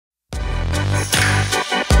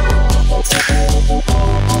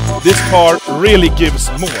this car really gives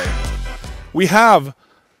more. We have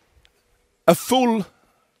a full-size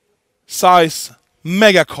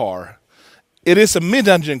mega car. It is a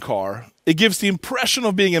mid-engine car. It gives the impression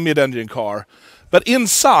of being a mid-engine car. But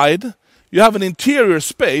inside, you have an interior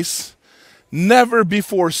space never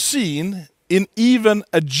before seen in even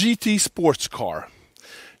a GT sports car.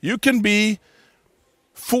 You can be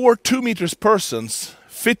 4 2-meter persons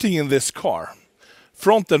fitting in this car,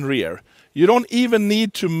 front and rear. You don't even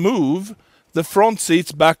need to move the front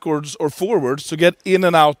seats backwards or forwards to get in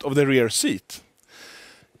and out of the rear seat.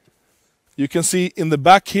 You can see in the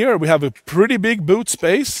back here we have a pretty big boot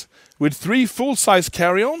space with 3 full-size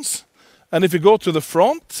carry-ons. And if you go to the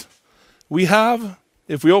front, we have,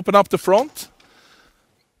 if we open up the front,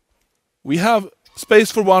 we have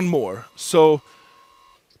space for one more. So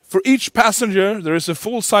for each passenger, there is a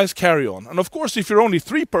full-size carry-on. And of course, if you're only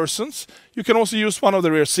 3 persons, you can also use one of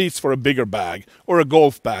the rear seats for a bigger bag or a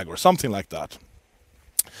golf bag or something like that.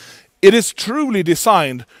 It is truly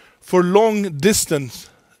designed for long-distance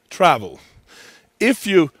travel. If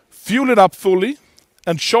you fuel it up fully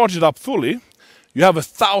and charge it up fully, you have a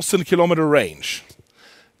 1,000-kilometer range.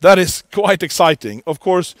 That is quite exciting. Of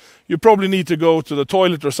course, you probably need to go to the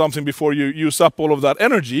toilet or something before you use up all of that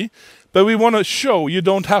energy. But we want to show you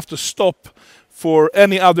don't have to stop for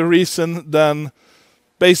any other reason than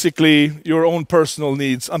basically your own personal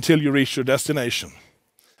needs until you reach your destination.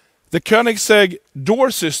 The Koenigsegg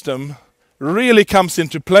door system really comes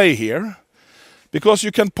into play here, because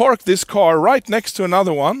you can park this car right next to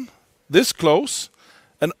another one, this close,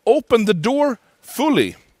 and open the door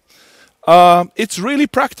fully. It's really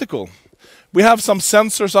practical. We have some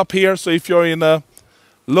sensors up here, so if you're in a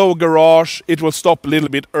low garage, it will stop a little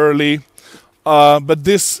bit early. But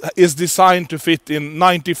this is designed to fit in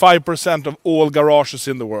 95% of all garages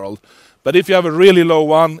in the world. But if you have a really low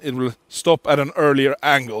one, it will stop at an earlier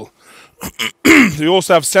angle. You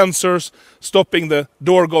also have sensors stopping the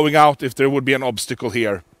door going out if there would be an obstacle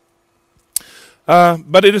here.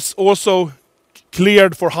 But it is also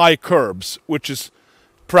cleared for high curbs, which is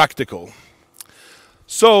practical.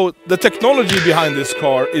 So the technology behind this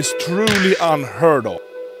car is truly unheard of.